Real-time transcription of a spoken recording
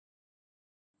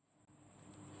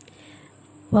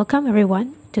Welcome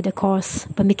everyone to the course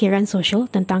Pemikiran Social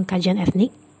Tentang Kajian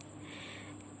Etnik,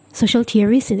 Social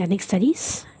Theories in Ethnic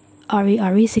Studies,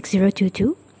 RERE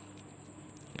 6022.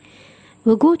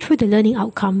 We'll go through the learning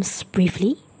outcomes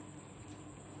briefly.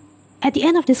 At the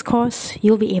end of this course,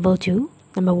 you'll be able to,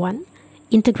 number 1,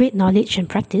 integrate knowledge and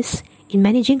practice in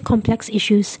managing complex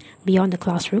issues beyond the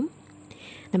classroom.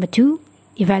 Number 2,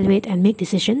 evaluate and make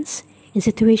decisions in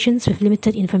situations with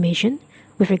limited information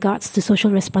with regards to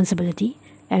social responsibility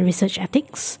and research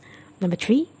ethics. Number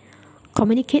 3,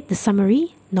 communicate the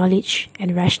summary, knowledge,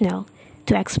 and rationale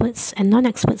to experts and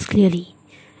non-experts clearly.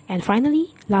 And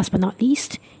finally, last but not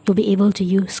least, you'll be able to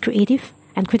use creative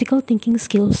and critical thinking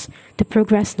skills to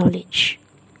progress knowledge.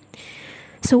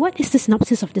 So what is the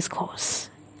synopsis of this course?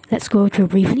 Let's go through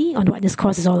briefly on what this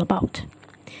course is all about.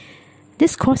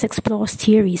 This course explores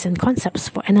theories and concepts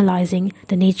for analyzing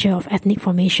the nature of ethnic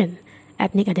formation,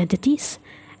 ethnic identities,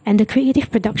 and the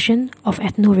creative production of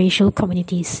ethno-racial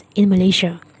communities in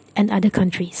Malaysia and other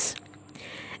countries.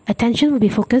 Attention will be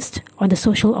focused on the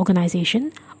social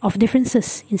organization of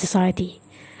differences in society,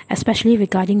 especially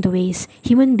regarding the ways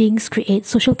human beings create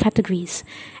social categories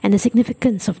and the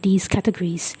significance of these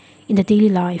categories in the daily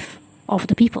life of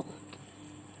the people.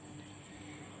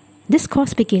 This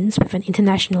course begins with an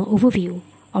international overview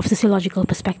of sociological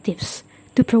perspectives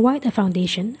to provide a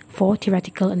foundation for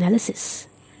theoretical analysis.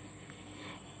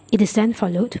 It is then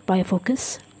followed by a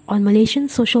focus on Malaysian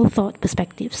social thought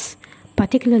perspectives,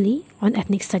 particularly on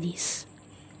ethnic studies.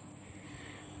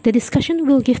 The discussion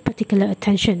will give particular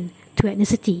attention to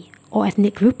ethnicity or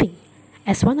ethnic grouping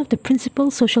as one of the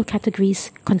principal social categories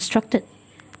constructed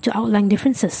to outline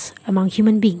differences among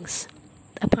human beings,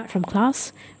 apart from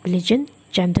class, religion,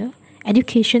 gender,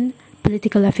 education,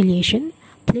 political affiliation,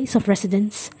 place of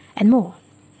residence, and more.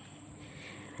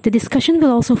 The discussion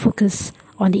will also focus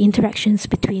on the interactions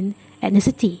between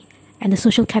ethnicity and the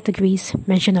social categories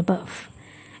mentioned above,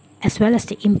 as well as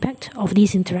the impact of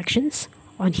these interactions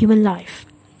on human life,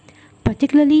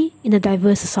 particularly in a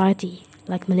diverse society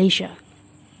like Malaysia.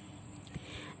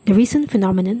 The recent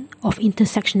phenomenon of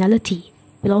intersectionality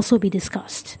will also be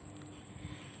discussed.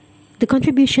 The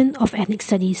contribution of ethnic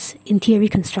studies in theory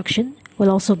construction will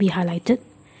also be highlighted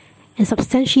and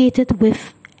substantiated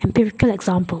with empirical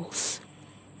examples.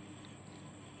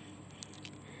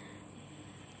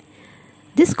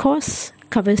 This course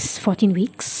covers 14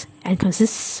 weeks and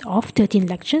consists of 13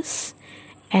 lectures,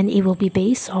 and it will be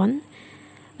based on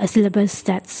a syllabus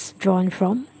that's drawn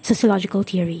from sociological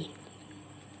theory.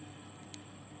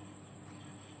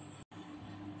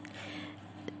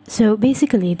 So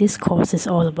basically, this course is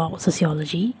all about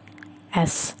sociology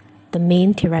as the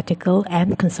main theoretical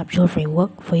and conceptual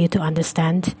framework for you to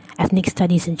understand ethnic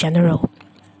studies in general.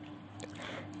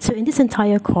 So in this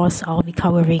entire course, I'll be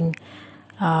covering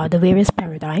the various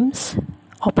paradigms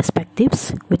or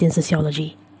perspectives within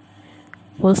sociology.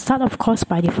 We'll start, of course,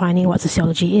 by defining what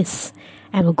sociology is,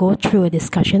 and we'll go through a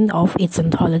discussion of its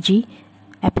ontology,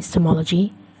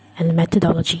 epistemology, and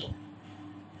methodology.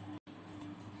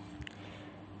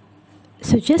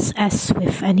 So just as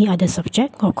with any other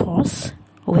subject or course,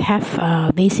 we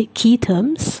have basic key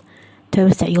terms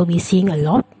that you'll be seeing a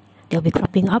lot. They'll be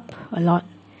cropping up a lot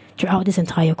throughout this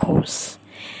entire course.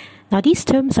 Now these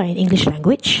terms are in English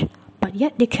language, but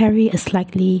yet they carry a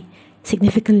slightly,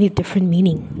 significantly different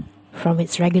meaning from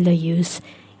its regular use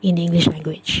in the English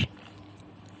language.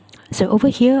 So over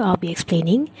here, I'll be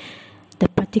explaining the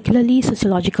particularly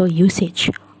sociological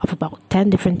usage of about 10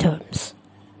 different terms.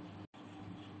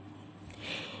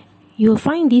 You'll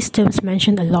find these terms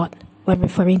mentioned a lot when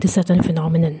referring to certain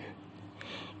phenomenon.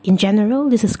 In general,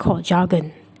 this is called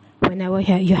jargon, whenever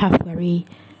you have very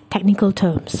technical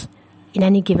terms in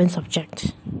any given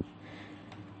subject.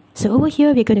 So over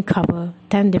here, we're going to cover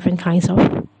 10 different kinds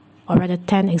of, or rather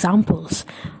 10 examples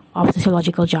of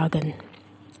sociological jargon.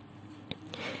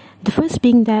 The first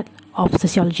being that of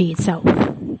sociology itself.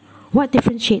 What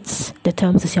differentiates the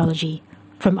term sociology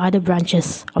from other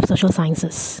branches of social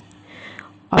sciences?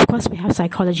 Of course, we have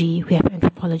psychology, we have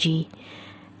anthropology,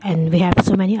 and we have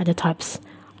so many other types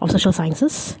of social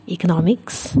sciences,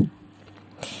 economics.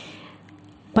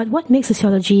 But what makes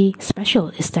sociology special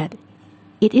is that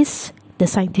it is the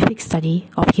scientific study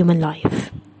of human life,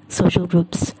 social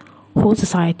groups, whole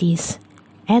societies,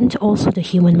 and also the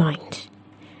human mind.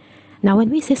 Now, when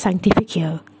we say scientific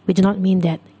here, we do not mean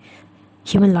that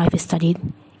human life is studied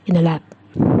in a lab.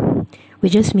 We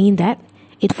just mean that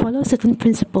it follows certain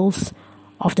principles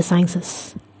of the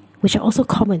sciences, which are also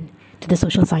common to the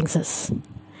social sciences.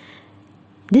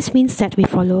 This means that we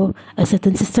follow a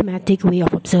certain systematic way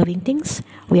of observing things.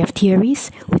 We have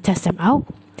theories, we test them out,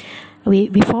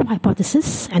 we form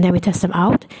hypotheses and then we test them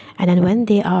out, and then when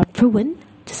they are proven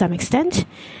to some extent,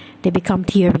 they become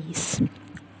theories.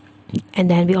 And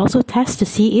then we also test to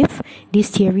see if these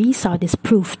theories are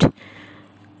disproved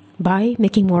by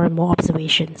making more and more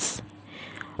observations.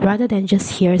 Rather than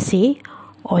just hearsay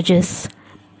or just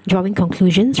drawing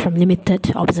conclusions from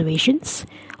limited observations,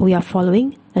 we are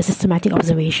following a systematic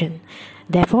observation.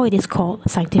 Therefore, it is called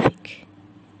scientific.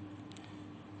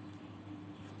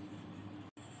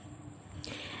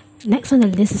 Next on the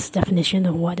list is the definition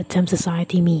of what the term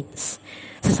society means.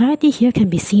 Society here can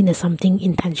be seen as something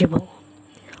intangible.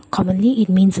 Commonly, it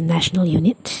means a national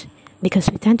unit,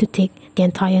 because we tend to take the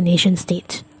entire nation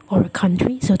state, or a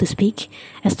country, so to speak,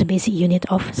 as the basic unit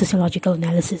of sociological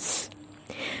analysis.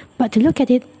 But to look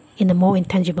at it in a more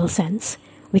intangible sense,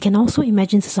 we can also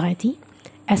imagine society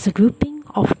as a grouping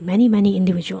of many, many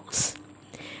individuals.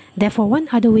 Therefore, one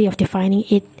other way of defining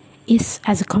it is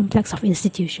as a complex of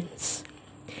institutions.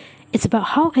 It's about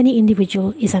how any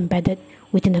individual is embedded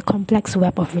within a complex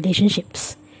web of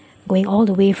relationships, going all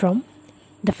the way from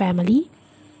the family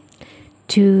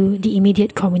to the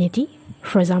immediate community,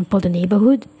 for example, the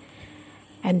neighborhood,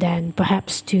 and then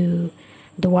perhaps to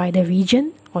the wider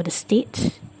region or the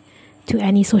state, to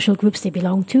any social groups they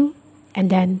belong to, and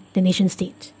then the nation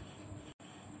state.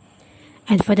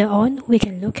 And further on, we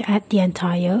can look at the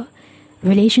entire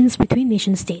relations between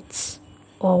nation states,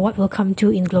 or what we'll come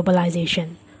to in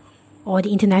globalization, or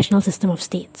the international system of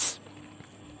states.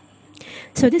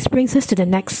 So this brings us to the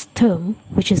next term,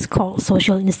 which is called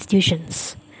social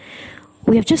institutions.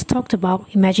 We have just talked about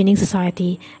imagining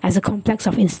society as a complex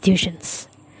of institutions.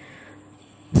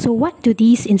 So what do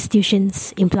these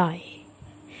institutions imply?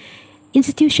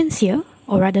 Institutions here,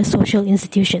 or rather social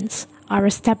institutions, are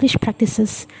established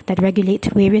practices that regulate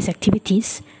various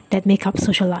activities that make up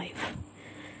social life.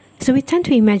 So we tend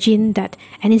to imagine that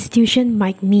an institution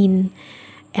might mean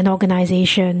an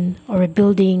organization or a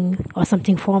building or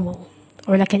something formal,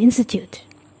 or like an institute.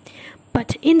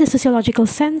 But in the sociological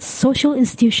sense, social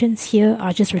institutions here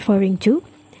are just referring to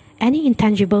any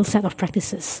intangible set of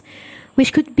practices,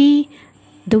 which could be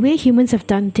the way humans have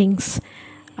done things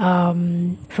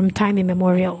from time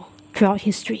immemorial throughout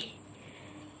history.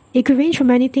 It could range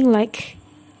from anything like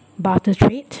barter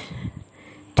trade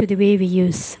to the way we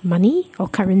use money or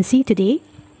currency today.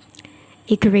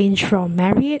 It could range from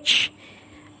marriage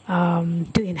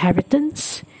to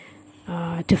inheritance,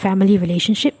 to family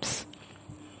relationships,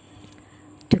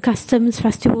 to customs,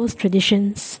 festivals,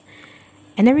 traditions,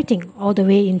 and everything, all the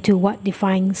way into what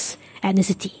defines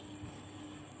ethnicity.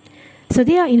 So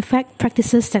they are in fact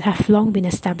practices that have long been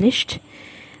established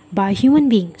by human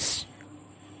beings,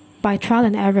 by trial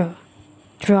and error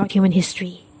throughout human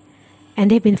history,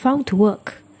 and they've been found to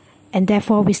work, and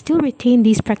therefore we still retain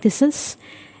these practices,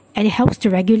 and it helps to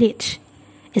regulate.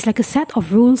 It's like a set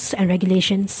of rules and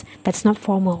regulations that's not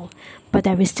formal, but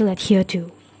that we still adhere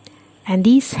to. And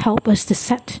these help us to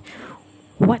set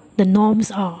what the norms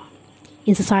are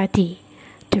in society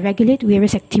to regulate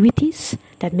various activities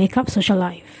that make up social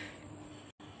life.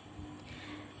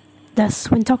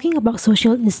 Thus, when talking about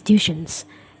social institutions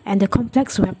and the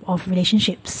complex web of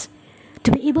relationships,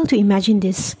 to be able to imagine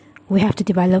this, we have to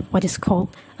develop what is called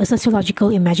a sociological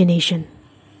imagination.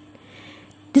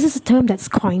 This is a term that's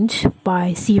coined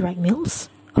by C. Wright Mills,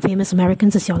 a famous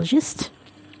American sociologist.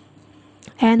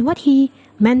 And what he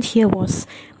meant here was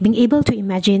being able to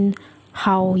imagine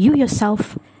how you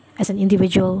yourself as an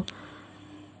individual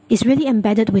is really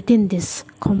embedded within this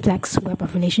complex web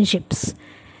of relationships.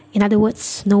 In other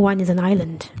words, no one is an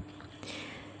island.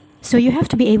 So you have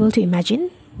to be able to imagine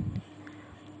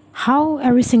how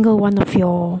every single one of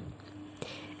your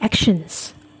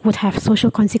actions would have social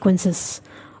consequences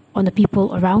on the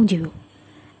people around you,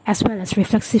 as well as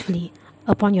reflexively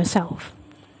upon yourself.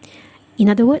 In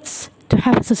other words, to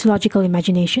have a sociological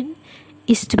imagination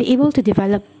is to be able to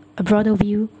develop a broader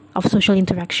view of social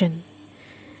interaction,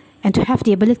 and to have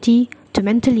the ability to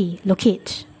mentally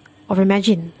locate or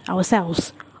imagine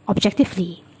ourselves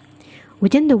objectively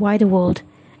within the wider world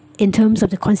in terms of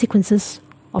the consequences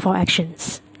of our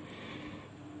actions.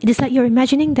 It is like you're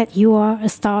imagining that you are a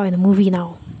star in a movie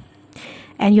now,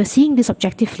 and you're seeing this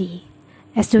objectively,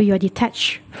 as though you're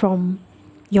detached from,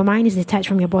 your mind is detached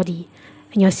from your body,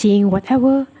 and you're seeing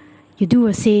whatever you do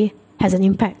or say has an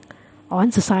impact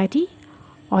on society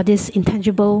or this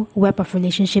intangible web of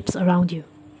relationships around you.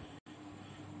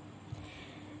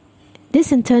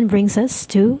 This in turn brings us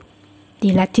to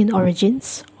the Latin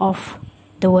origins of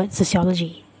the word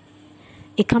sociology.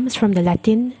 It comes from the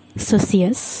Latin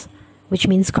socius, which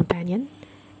means companion,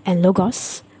 and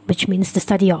logos, which means the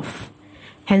study of.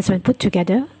 Hence, when put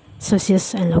together,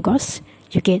 socius and logos,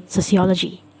 you get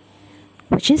sociology.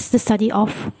 which is the study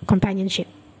of companionship.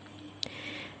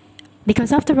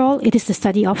 Because after all, it is the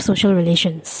study of social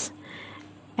relations,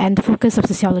 and the focus of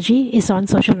sociology is on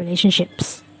social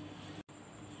relationships.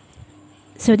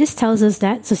 So this tells us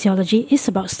that sociology is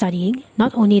about studying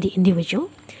not only the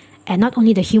individual and not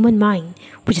only the human mind,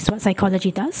 which is what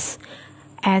psychology does,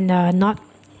 and not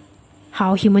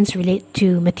how humans relate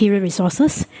to material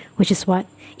resources, which is what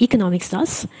economics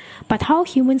does, but how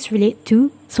humans relate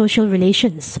to social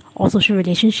relations or social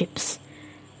relationships,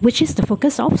 which is the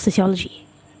focus of sociology.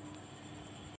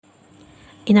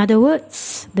 In other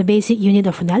words, the basic unit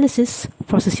of analysis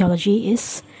for sociology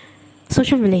is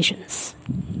social relations.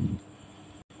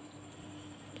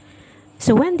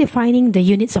 So when defining the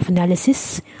units of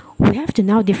analysis, we have to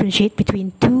now differentiate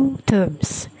between two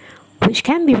terms, which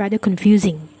can be rather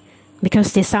confusing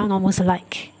because they sound almost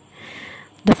alike.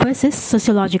 The first is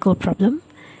sociological problem,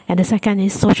 and the second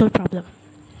is social problem.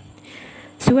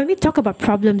 So when we talk about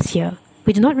problems here,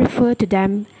 we do not refer to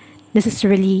them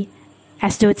necessarily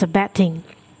as though it's a bad thing.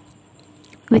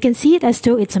 We can see it as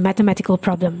though it's a mathematical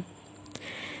problem.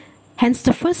 Hence,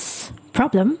 the first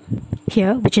problem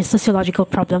here, which is sociological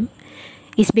problem,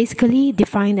 is basically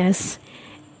defined as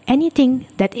anything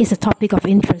that is a topic of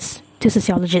interest to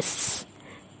sociologists,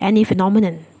 any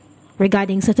phenomenon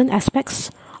regarding certain aspects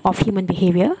of human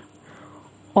behavior,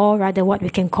 or rather what we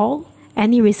can call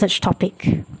any research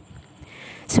topic.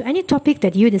 So any topic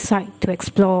that you decide to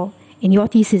explore in your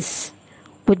thesis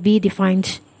would be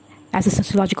defined as a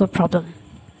sociological problem.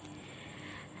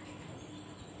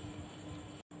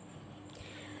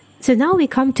 So now we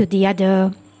come to the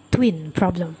other twin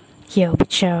problem here,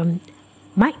 which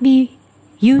might be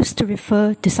used to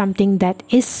refer to something that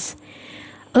is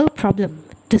a problem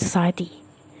to society,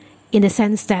 in the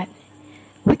sense that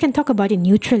we can talk about it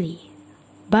neutrally,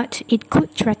 but it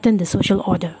could threaten the social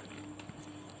order.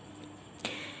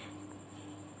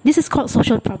 This is called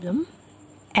social problem,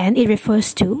 and it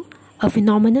refers to a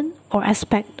phenomenon or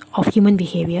aspect of human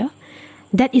behavior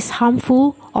that is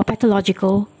harmful or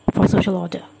pathological for social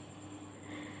order.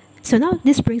 So now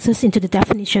this brings us into the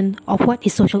definition of what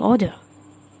is social order.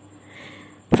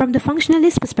 From the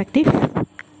functionalist perspective,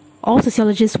 all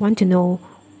sociologists want to know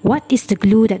what is the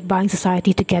glue that binds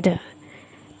society together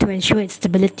to ensure its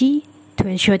stability, to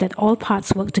ensure that all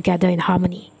parts work together in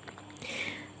harmony.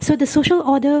 So the social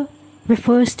order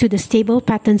refers to the stable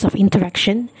patterns of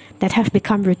interaction that have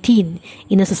become routine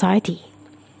in a society.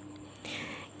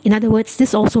 In other words,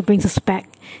 this also brings us back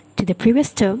to the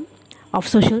previous term of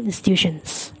social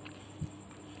institutions,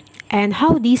 and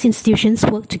how these institutions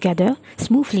work together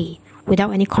smoothly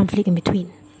without any conflict in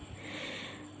between.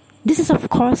 This is, of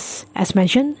course, as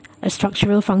mentioned, a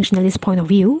structural functionalist point of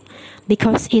view,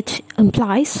 because it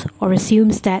implies or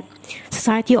assumes that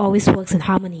society always works in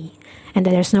harmony and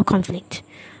that there's no conflict.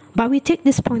 But we take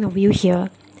this point of view here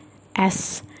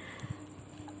as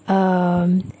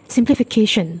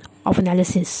simplification of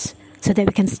analysis, so that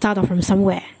we can start off from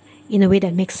somewhere in a way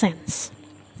that makes sense.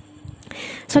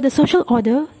 So the social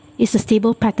order is the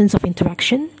stable patterns of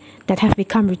interaction that have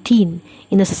become routine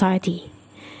in a society.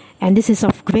 And this is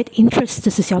of great interest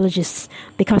to sociologists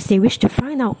because they wish to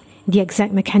find out the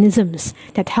exact mechanisms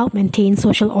that help maintain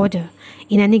social order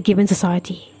in any given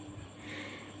society.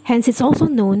 Hence, it's also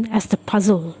known as the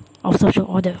puzzle of social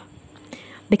order,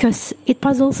 because it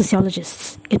puzzles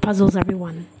sociologists, it puzzles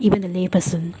everyone, even the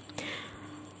layperson.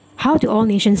 How do all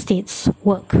nation states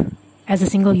work as a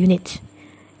single unit,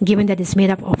 given that it's made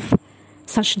up of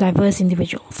such diverse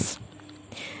individuals?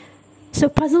 So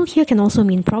puzzle here can also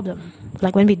mean problem,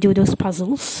 like when we do those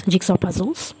puzzles, jigsaw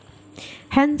puzzles.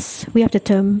 Hence, we have the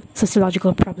term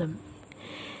sociological problem.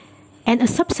 And a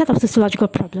subset of sociological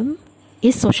problem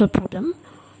is social problem.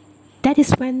 That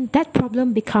is when that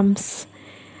problem becomes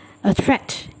a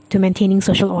threat to maintaining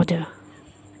social order.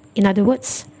 In other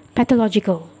words,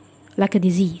 pathological, like a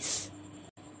disease.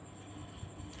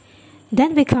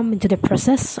 Then we come into the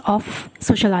process of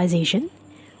socialization,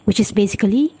 which is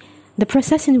basically the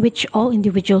process in which all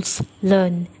individuals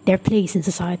learn their place in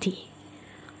society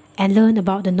and learn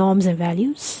about the norms and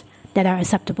values that are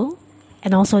acceptable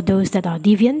and also those that are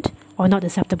deviant or not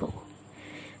acceptable.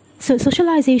 So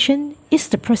socialization is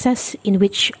the process in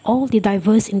which all the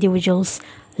diverse individuals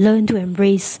learn to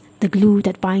embrace the glue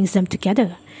that binds them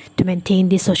together to maintain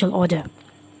this social order.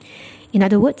 In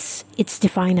other words, it's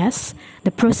defined as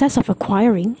the process of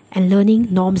acquiring and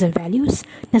learning norms and values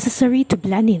necessary to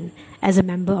blend in as a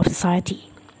member of society.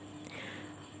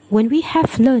 When we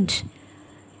have learned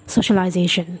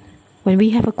socialization, when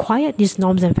we have acquired these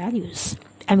norms and values,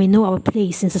 and we know our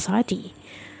place in society,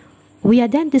 we are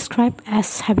then described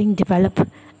as having developed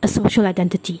a social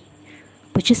identity,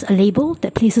 which is a label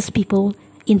that places people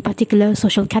in particular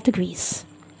social categories,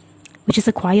 which is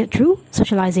acquired through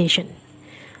socialization.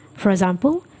 For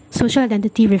example, social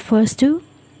identity refers to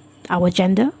our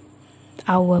gender,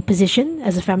 our position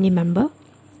as a family member,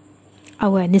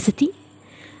 our ethnicity,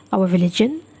 our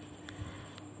religion,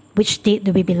 which state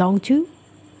do we belong to,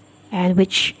 and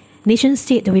which nation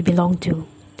state do we belong to,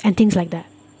 and things like that.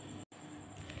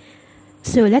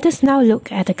 So let us now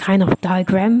look at a kind of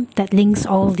diagram that links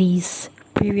all these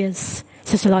previous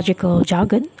sociological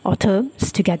jargon or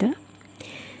terms together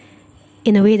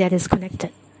in a way that is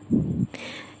connected.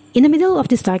 In the middle of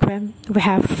this diagram, we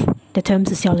have the term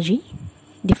sociology,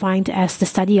 defined as the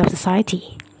study of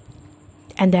society.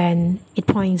 And then it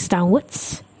points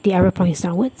downwards, the arrow points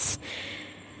downwards.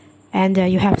 And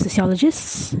you have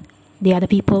sociologists, they are the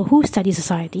people who study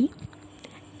society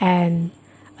and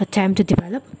attempt to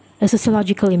develop a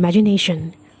sociological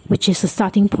imagination, which is a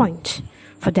starting point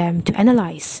for them to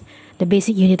analyze the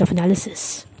basic unit of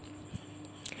analysis.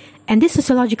 And this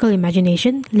sociological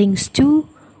imagination links two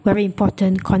very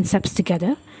important concepts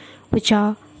together, which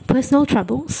are personal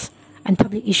troubles and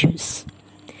public issues.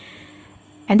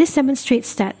 And this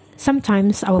demonstrates that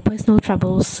sometimes our personal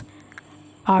troubles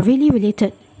are really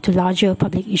related to larger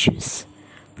public issues.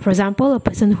 For example, a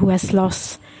person who has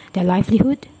lost their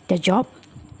livelihood, their job,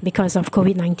 because of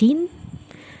COVID-19,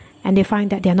 and they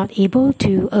find that they are not able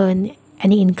to earn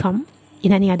any income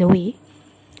in any other way,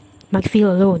 might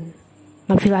feel alone,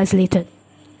 might feel isolated.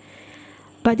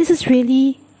 But this is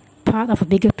really part of a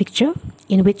bigger picture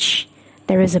in which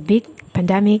there is a big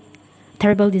pandemic,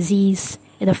 terrible disease.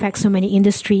 It affects so many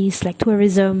industries like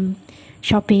tourism,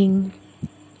 shopping,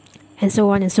 and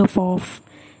so on and so forth.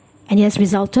 And it has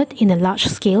resulted in a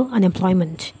large-scale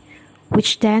unemployment,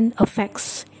 which then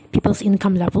affects people's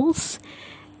income levels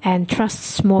and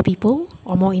thrusts more people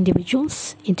or more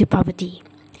individuals into poverty,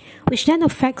 which then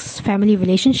affects family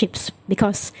relationships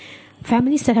because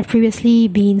families that have previously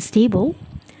been stable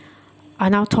are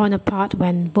now torn apart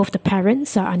when both the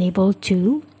parents are unable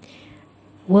to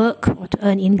work or to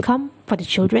earn income for the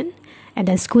children, and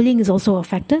then schooling is also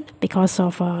affected because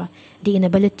of the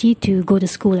inability to go to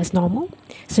school as normal.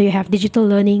 So you have digital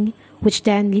learning, which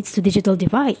then leads to digital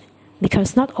divide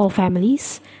because not all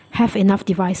families have enough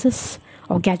devices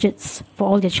or gadgets for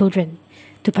all their children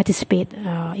to participate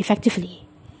effectively.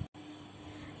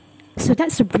 So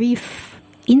that's a brief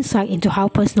insight into how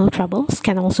personal troubles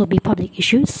can also be public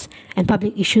issues, and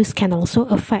public issues can also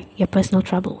affect your personal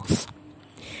troubles.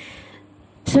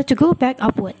 So to go back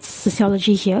upwards,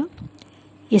 sociology here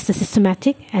is the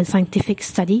systematic and scientific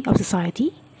study of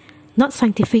society, not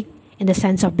scientific in the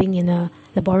sense of being in a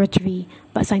laboratory,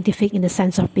 but scientific in the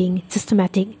sense of being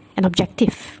systematic and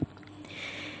objective.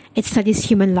 It studies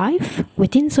human life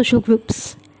within social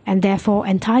groups and therefore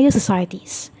entire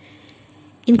societies.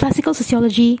 In classical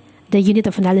sociology, the unit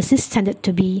of analysis tended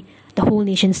to be the whole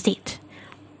nation state.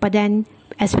 But then,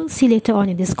 as we'll see later on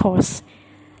in this course,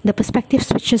 the perspective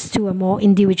switches to a more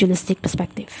individualistic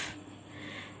perspective.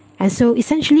 And so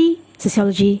essentially,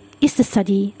 sociology is the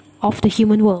study of the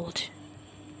human world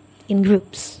in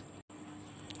groups.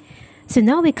 So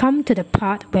now we come to the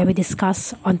part where we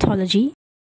discuss ontology